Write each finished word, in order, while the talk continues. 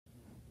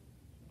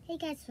Hey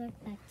guys, welcome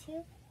back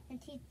to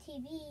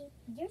NTTV.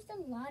 There's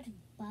a lot of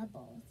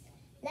bubbles.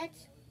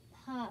 Let's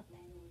pop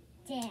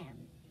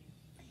them.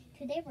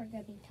 Today we're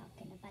going to be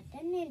talking about the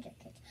Ninja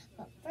Kids.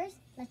 But first,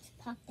 let's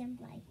pop them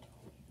like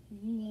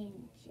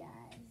ninjas.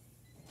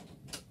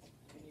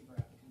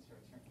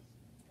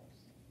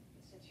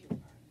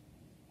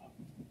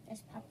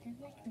 Let's pop them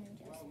like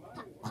ninjas.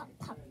 Pop, pop,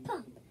 pop,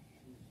 pop.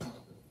 Pop,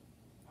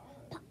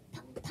 pop,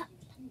 pop, pop,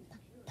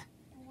 pop,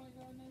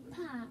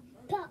 pop,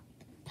 pop,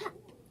 pop.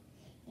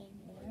 And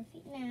move your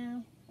feet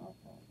now. Oh,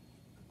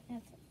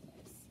 that's what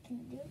this can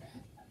do.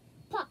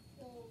 Pop.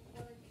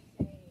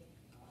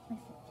 My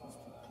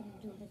foot can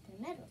do with the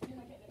metal.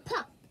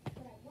 Pop.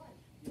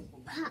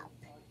 Pop.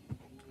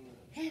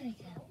 There we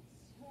go.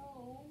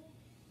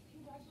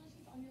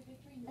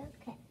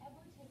 Okay.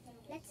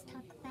 Let's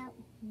talk about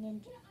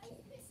Ninja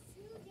Kids.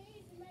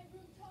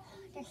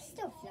 They're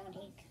still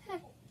floating. Huh.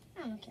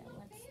 I don't care.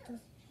 Let's just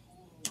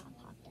not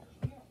pop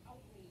them.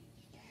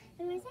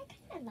 Anyways, I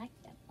kind of like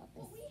them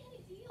bubbles.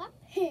 Pop.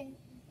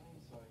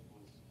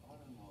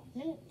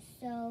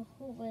 So,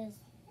 who was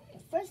the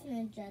first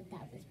ninja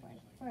that was born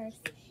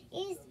first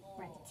is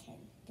Brighton.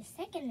 The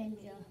second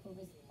ninja who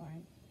was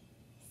born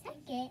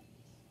second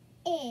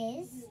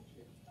is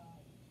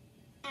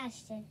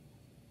Ashton.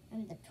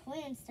 And the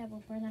twins that were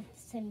born on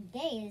the same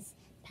day is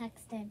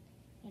Paxton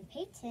and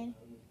Peyton.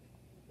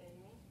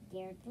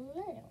 They're the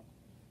little.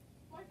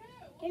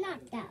 They're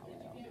not that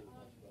little.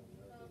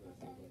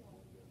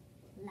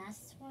 The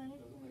last one,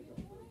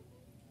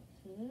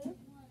 who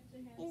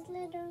is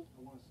little,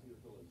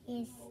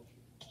 is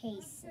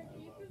Casey.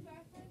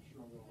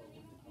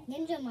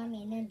 Ninja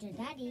Mommy and Ninja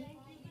Daddy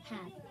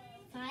have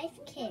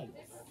 5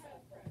 kids.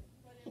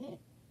 And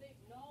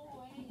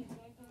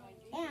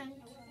yeah,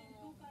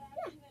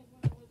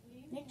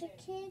 Ninja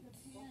Kids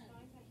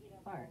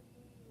are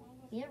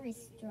very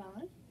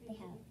strong.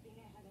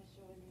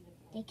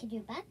 They can do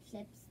back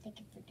flips, they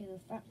can do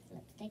front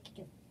flips, they can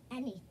do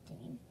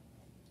anything.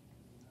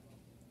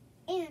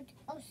 And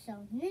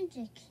also,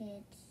 Ninja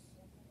Kids,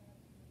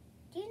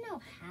 do you know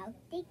how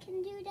they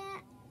can do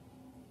that?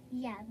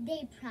 Yeah,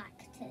 they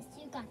practice.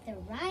 You got the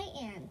right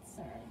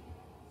answer.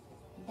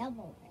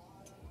 Double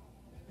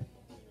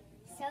right.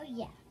 So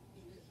yeah.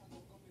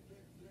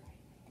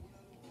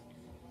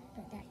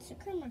 But that's a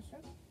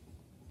commercial.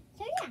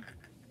 So yeah.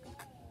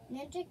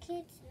 Ninja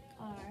Kids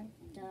are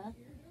the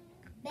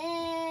best.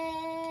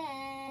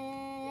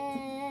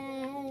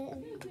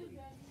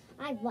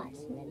 I watch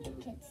Ninja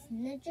Kids.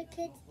 Ninja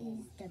Kids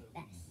is the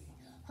best.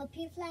 Hope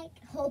you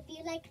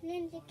like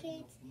Ninja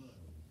Kids.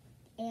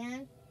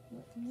 And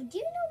do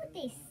you know what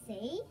they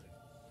say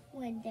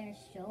when their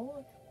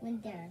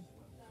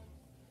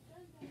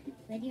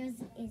videos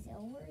is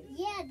over?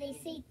 Yeah, they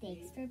say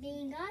thanks for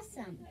being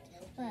awesome.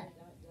 But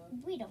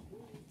we don't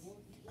want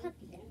to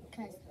copy them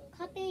because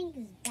copying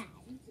is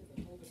bad.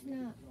 It's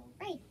not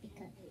right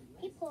because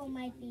people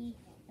might be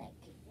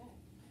like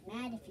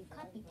mad if you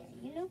copy them,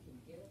 you know?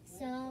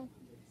 So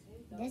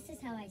this is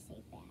how I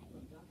say bad.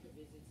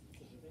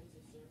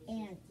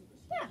 And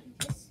yeah,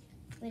 this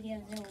video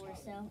is over.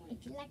 So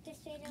if you like this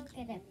video,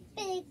 give it a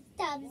big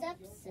thumbs up,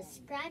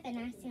 subscribe, and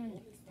I'll see you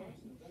next time.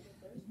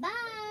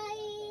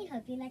 Bye!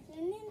 Hope you like the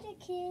Ninja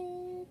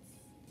Kids.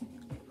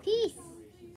 Peace!